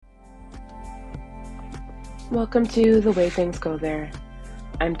Welcome to The Way Things Go There.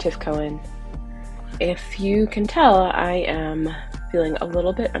 I'm Tiff Cohen. If you can tell, I am feeling a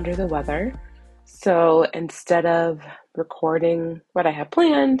little bit under the weather. So instead of recording what I have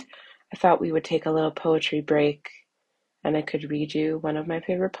planned, I thought we would take a little poetry break and I could read you one of my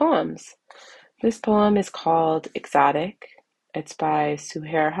favorite poems. This poem is called Exotic. It's by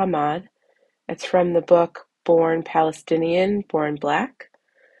Suheir Hammad. It's from the book Born Palestinian, Born Black.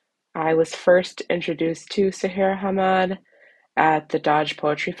 I was first introduced to Suheir Hammad at the Dodge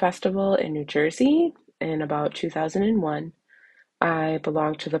Poetry Festival in New Jersey in about 2001. I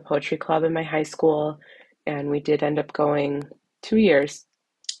belonged to the poetry club in my high school, and we did end up going 2 years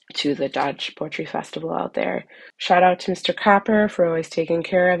to the Dodge Poetry Festival out there. Shout out to Mr. Copper for always taking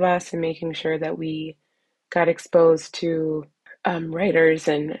care of us and making sure that we got exposed to writers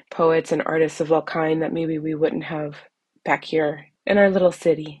and poets and artists of all kind that maybe we wouldn't have back here in our little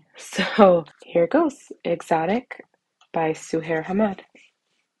city. So here goes, Exotic by Suheir Hammad.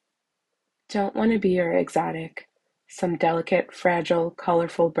 Don't want to be your exotic, some delicate, fragile,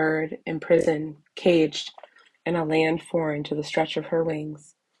 colorful bird imprisoned, caged in a land foreign to the stretch of her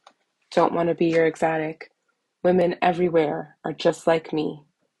wings. Don't want to be your exotic. Women everywhere are just like me,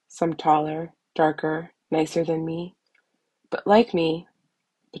 some taller, darker, nicer than me, but like me,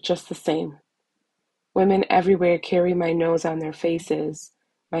 but just the same. Women everywhere carry my nose on their faces,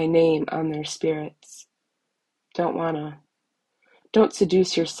 my name on their spirits. Don't wanna. Don't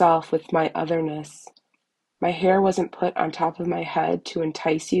seduce yourself with my otherness. My hair wasn't put on top of my head to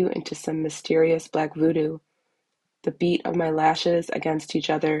entice you into some mysterious black voodoo. The beat of my lashes against each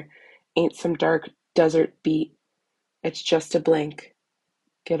other ain't some dark desert beat. It's just a blink.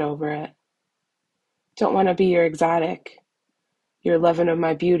 Get over it. Don't want to be your exotic. Your lovin' of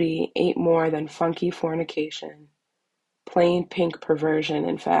my beauty ain't more than funky fornication. Plain pink perversion,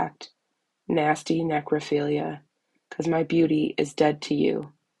 in fact. Nasty necrophilia. 'Cause my beauty is dead to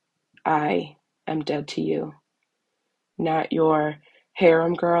you. I am dead to you. Not your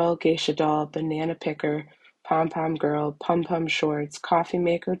harem girl, geisha doll, banana picker, pom-pom girl, pum-pum shorts, coffee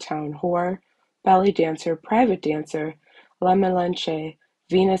maker, town whore, belly dancer, private dancer, la melanche,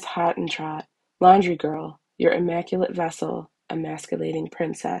 Venus Hottentrot, laundry girl, your immaculate vessel, emasculating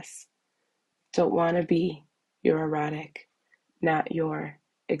princess. Don't want to be your erotic, not your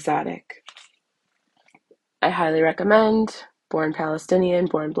exotic. I highly recommend Born Palestinian,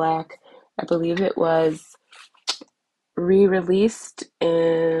 Born Black. I believe it was re-released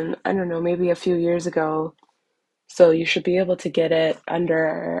in, I don't know, maybe a few years ago. So you should be able to get it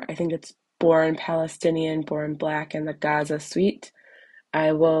under, I think it's Born Palestinian, Born Black, and the Gaza Suite.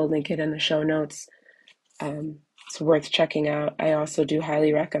 I will link it in the show notes. It's worth checking out. I also do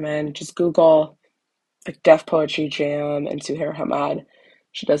highly recommend just Google like Def Poetry Jam and Suheir Hammad.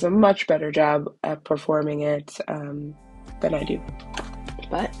 She does a much better job at performing it than I do.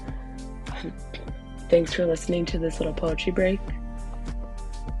 But thanks for listening to this little poetry break.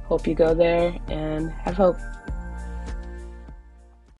 Hope you go there and have hope.